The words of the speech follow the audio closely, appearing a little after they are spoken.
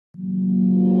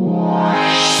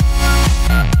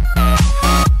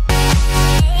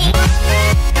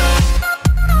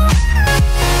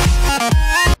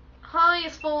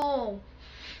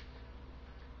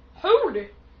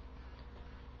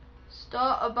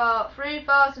about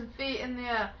 3,000 feet in the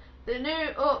air. The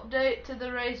new update to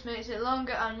the race makes it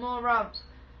longer and more ramps.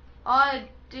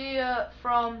 Idea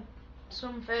from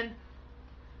something.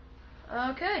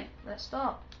 Okay, let's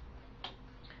start.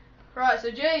 Right, so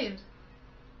James.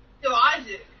 Yo,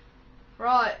 Isaac.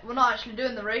 Right, we're not actually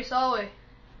doing the race, are we?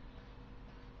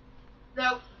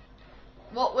 No.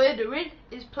 What we're doing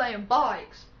is playing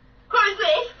bikes. Cause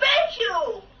it's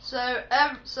special. So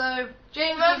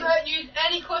James. Remember, use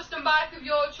any custom bike of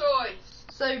your choice.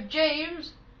 So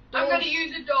James. I'm gonna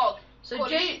use a dog. So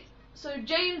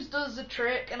James does the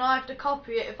trick, and I have to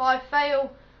copy it. If I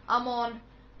fail, I'm on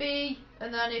B,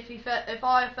 and then if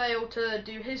I fail to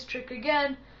do his trick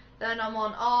again, then I'm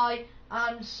on I,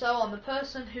 and so on. The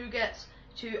person who gets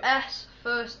to S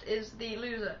first is the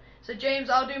loser. So James,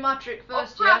 I'll do my trick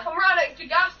first. Oh crap, I'm right next to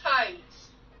gas tanks.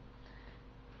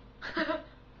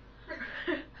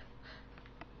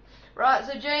 Right,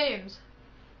 so James.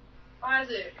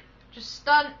 Isaac. Just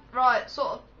stand, right,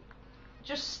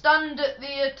 just stand at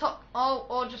the top,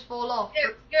 or just fall off.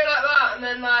 Yeah, go like that, and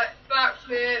then like back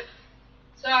flip,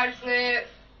 side flip.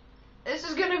 This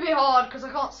is gonna be hard because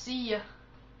I can't see you.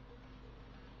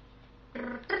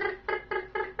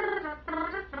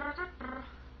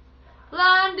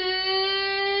 Land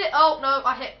it! Oh no,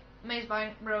 I hit Maze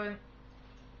Bank, brilliant.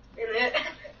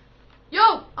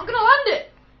 Yo, I'm gonna land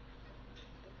it!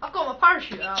 I've got my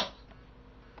parachute out.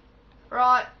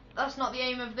 Right, that's not the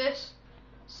aim of this.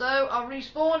 So I'll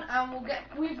respawn and we'll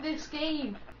get with this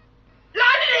game.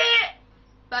 Landed it!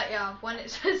 Bet you have, when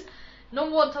it says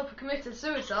No1Topper committed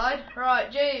suicide.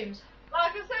 Right, James.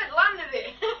 Like I said, landed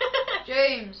it.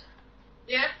 James.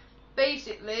 Yeah?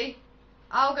 Basically,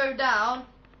 I'll go down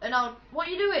and what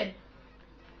are you doing?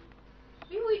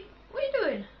 What are you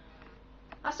doing?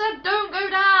 I said don't go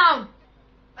down.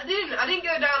 I didn't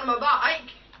go down on my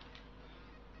bike.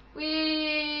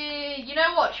 You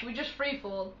know what, should we just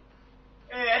freefall?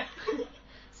 Yeah.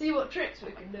 See what tricks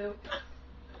we can do.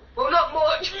 Well, not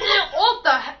much. What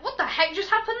the heck just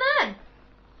happened then?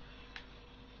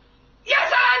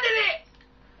 Yes, I landed it!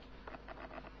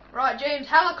 Right, James,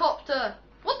 helicopter.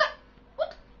 What the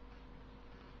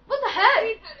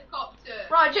heck? Helicopter.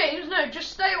 Right, James, no,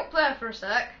 just stay up there for a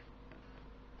sec.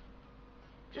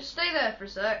 Just stay there for a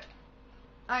sec.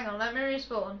 Hang on, let me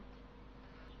respawn.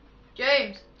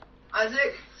 James.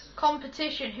 Isaac.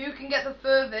 Competition, who can get the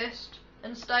furthest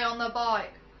and stay on their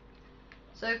bike.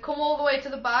 So come all the way to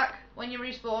the back when you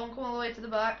respawn, come all the way to the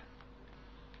back.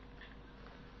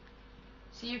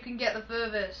 So you can get the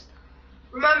furthest.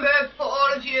 Remember, put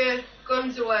all of your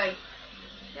guns away.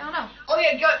 Yeah, I know. Oh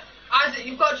yeah, Isaac,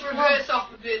 you've got to reverse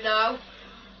off of it now.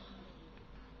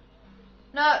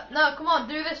 No, come on,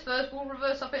 do this first, we'll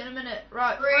reverse off it in a minute.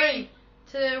 Right, 3,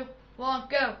 2, 1,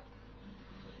 go.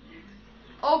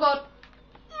 Oh god.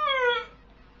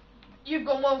 You've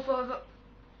gone one further.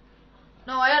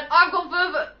 No, I've gone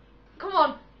further. Come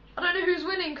on. I don't know who's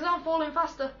winning because I'm falling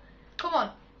faster. Come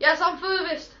on. Yes, I'm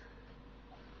furthest.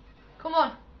 Come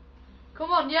on.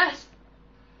 Come on, yes.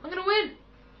 I'm gonna win.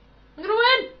 I'm gonna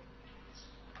win.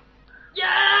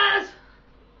 Yes!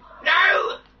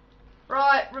 No!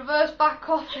 Right, reverse back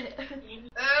off it. I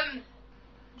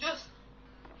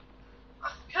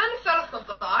kind of fell off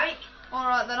my bike.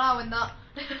 Alright, then I win that.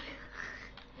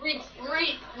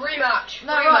 Rematch.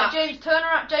 No, rematch. right, James, turn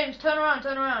around. James, turn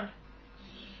around.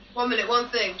 1 minute, one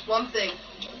thing.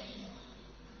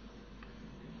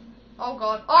 Oh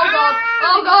god,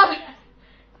 oh god.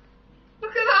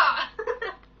 Look at that!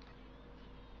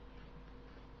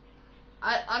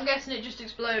 I'm guessing it just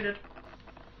exploded.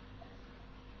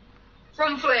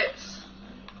 Front flips.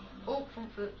 Oh,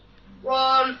 front foot.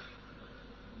 1.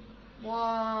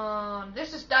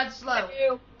 This is dead slow.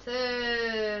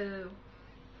 2.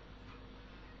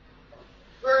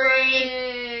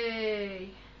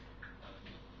 3.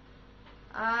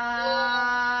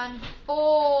 And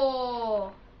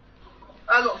 4.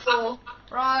 I got 4.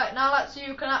 Right, now let's see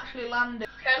who can actually land it.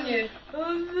 Can you?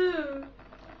 Oh no.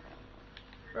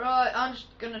 Right, I'm just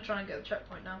gonna try and get the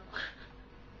checkpoint now.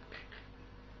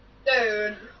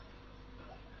 Don't.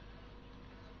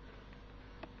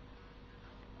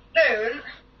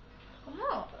 I'm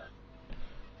not.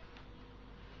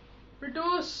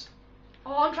 Reduce.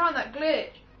 Oh, I'm trying that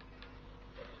glitch.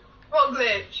 What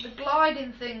glitch? The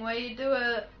gliding thing where you do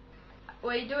it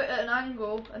at an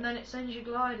angle and then it sends you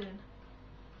gliding.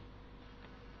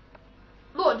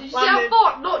 Look, did you see how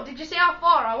far? Look, did you see how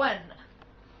far I went?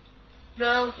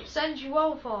 No. It sends you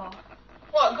well far.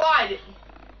 What, gliding?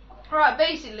 Right,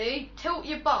 basically, tilt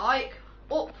your bike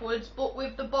upwards, but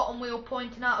with the bottom wheel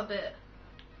pointing out a bit.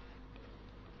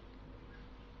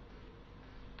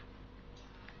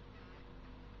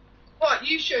 What, Right,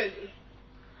 you show me.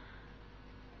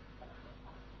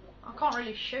 I can't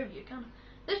really show you, can I?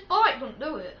 This bike doesn't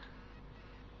do it.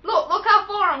 Look how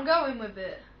far I'm going with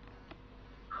it.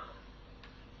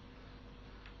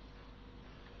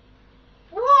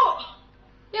 What?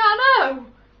 Yeah, I know.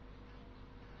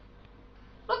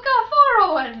 Look how far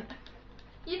I went.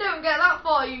 You don't get that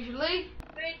far usually.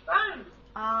 Big bang.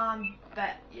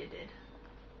 Bet you did.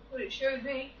 Well, it showed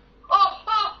me.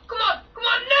 Oh, come on,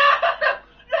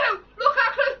 no, look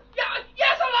how close. Yeah,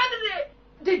 yes, I landed it.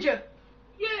 Did you?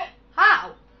 Yeah,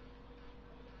 How?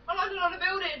 I landed on a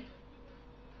building.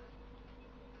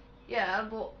 Yeah,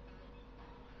 but...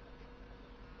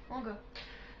 Okay.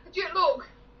 Did you look?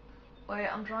 Wait,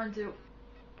 I'm trying to...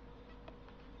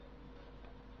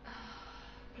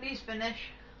 Please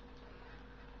finish.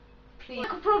 Please. I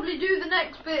could probably do the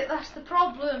next bit, that's the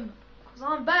problem. Because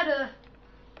I'm better.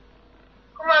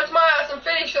 Come on to my house and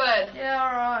finish then. Yeah,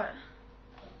 alright.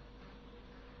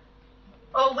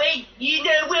 Oh wait, you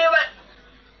know where I...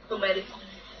 Go medic.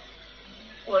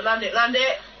 Oh, land it.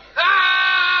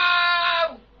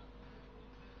 Ow!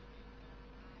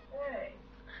 Hey.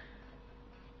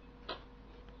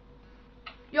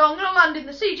 Yo, I'm gonna land in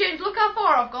the sea, James. Look how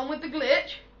far I've gone with the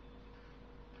glitch.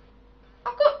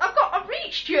 I've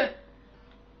reached you.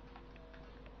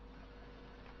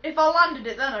 If I landed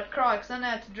it, then I'd cry, because then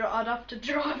I'd have to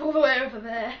drive all the way over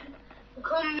there.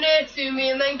 Come near to me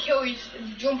and then kill you,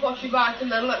 jump off your bike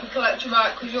and then let me collect your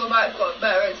bike, because your bike's got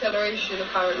better acceleration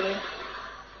apparently.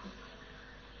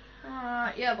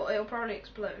 Alright, yeah, but it'll probably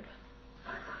explode.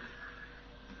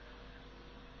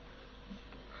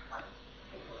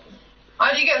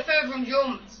 How do you get further from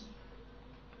jumps?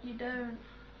 You don't.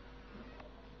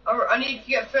 I need to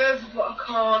get further, but I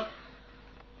can't.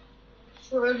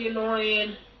 It's really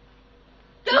annoying.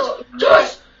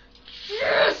 Yes!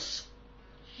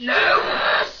 No!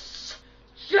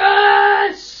 Yes!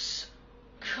 Yes!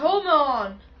 Come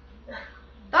on!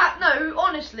 No,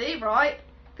 honestly, right,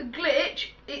 the glitch,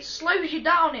 it slows you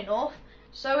down enough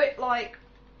so it, like,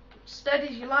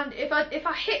 steadies your land. If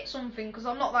I hit something, because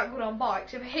I'm not that good on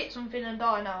bikes, if I hit something and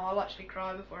die now, I'll actually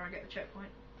cry before I get the checkpoint.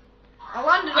 I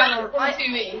landed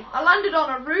on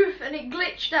a roof and it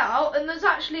glitched out, and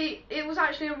it was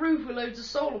actually a roof with loads of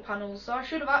solar panels, so I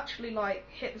should have actually, like,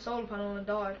 hit the solar panel and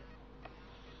died.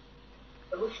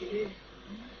 I wish you did.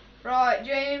 Right,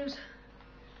 James,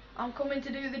 I'm coming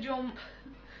to do the jump.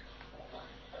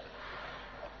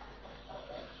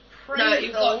 Praise No,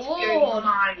 you've the got to go Lord.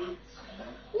 behind.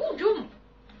 Ooh, jump.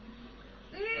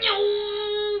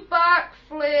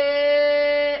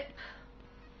 Backflip.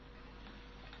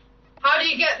 How do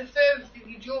you get the furthest if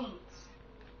you jump?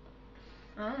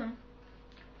 I don't know.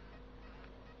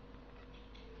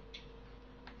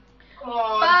 Come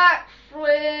on.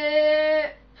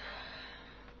 Backflip.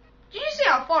 Did you see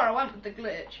how far I went with the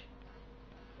glitch?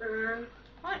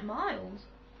 Like miles.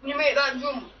 Can you make that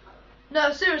jump?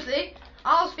 No, seriously.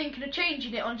 I was thinking of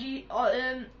changing it on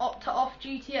off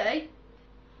GTA.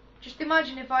 Just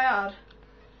imagine if I had.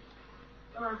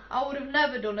 I would have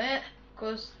never done it,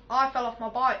 because I fell off my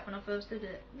bike when I first did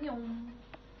it.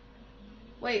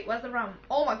 Wait, where's the ramp?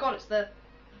 Oh my god, it's there.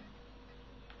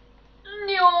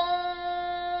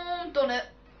 Done it.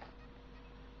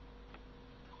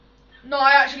 No,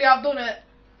 I actually have done it.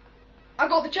 I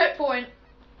got the checkpoint.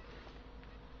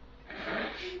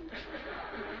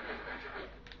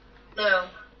 No.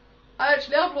 I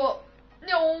actually have what?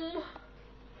 No.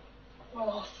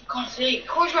 Oh, for God's sake,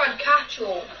 cause you had catch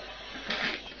up.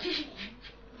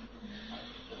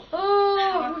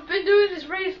 Oh, we've been doing this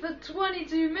race for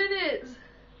 22 minutes.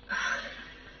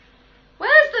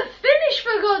 Where's the finish,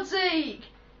 for God's sake?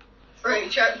 3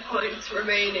 checkpoints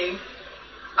remaining.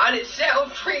 And it's set on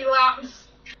 3 laps.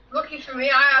 Lucky for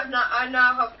me, I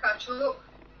now have catch up.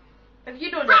 Have you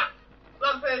done it?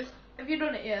 Lamppost. Have you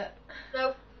done it yet?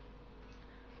 No.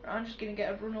 Right, I'm just gonna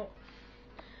get a run up.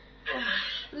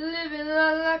 Living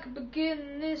like a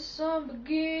beginner, this some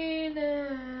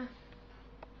beginner.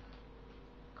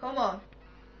 Come on.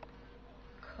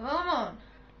 Come on.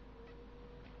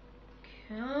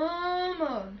 Come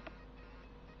on.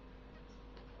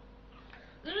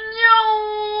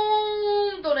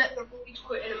 No, done it. He's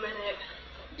quit in a minute.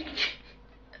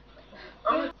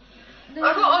 I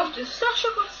got off to such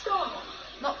a good start.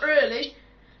 Not really.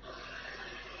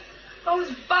 I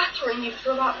was battering you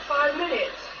for about 5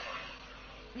 minutes.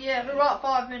 Yeah, for about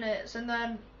 5 minutes, and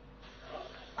then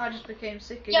I just became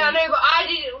sick again. Yeah, I know, but I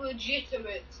did it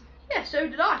legitimate. Yeah, so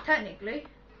did I, technically.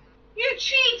 You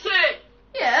cheated!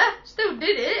 Yeah, still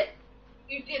did it.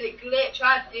 You did a glitch,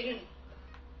 I didn't.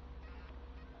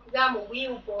 'Cause I'm a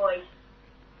real boy.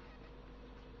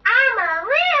 I'm a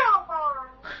real boy!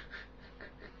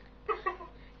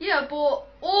 Yeah, but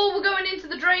we're going into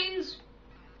the drains.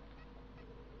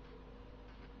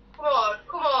 Come on,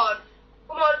 come on,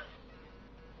 come on.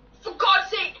 For God's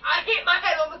sake, I hit my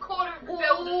head on the corner of the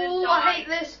building and Oh, died. I hate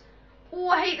this. Oh,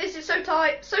 I hate this. It's so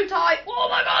tight. So tight. Oh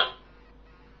my god.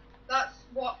 That's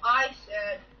what I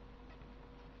said.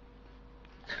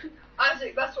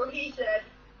 Isaac, that's what he said.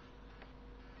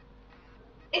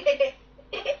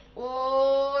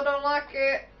 Oh, I don't like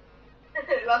it.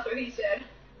 That's what he said.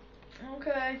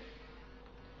 Okay.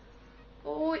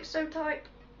 Oh, it's so tight.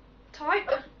 Tight?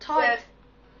 Tight. Said.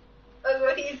 That's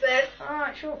what he said.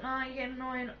 Alright, shut up now. You're getting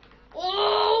annoying. Oh,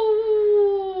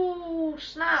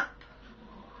 snap.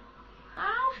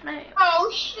 Oh, snap.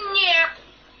 Oh, snap.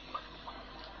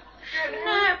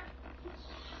 Snap.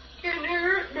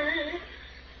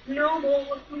 No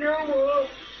more, no more,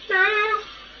 no.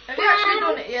 Have you actually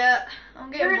done it yet? I'm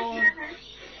getting bored.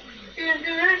 James.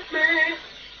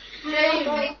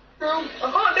 I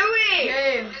can't do it.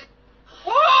 James.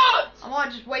 What? I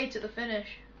might just wait at the finish.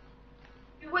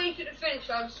 You waited to finish,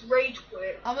 I'll just rage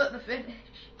quit. I'm at the finish.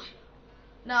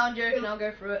 No, I'm joking. I'll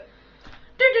go through it.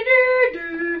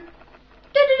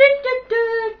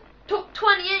 Took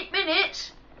 28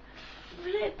 minutes.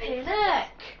 Flipping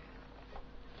heck.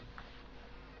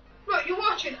 Look, you're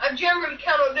watching, I generally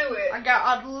cannot do it.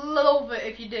 I'd love it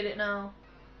if you did it now.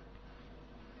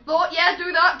 Look, yeah,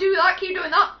 do that, keep doing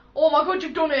that. Oh my god,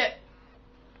 you've done it.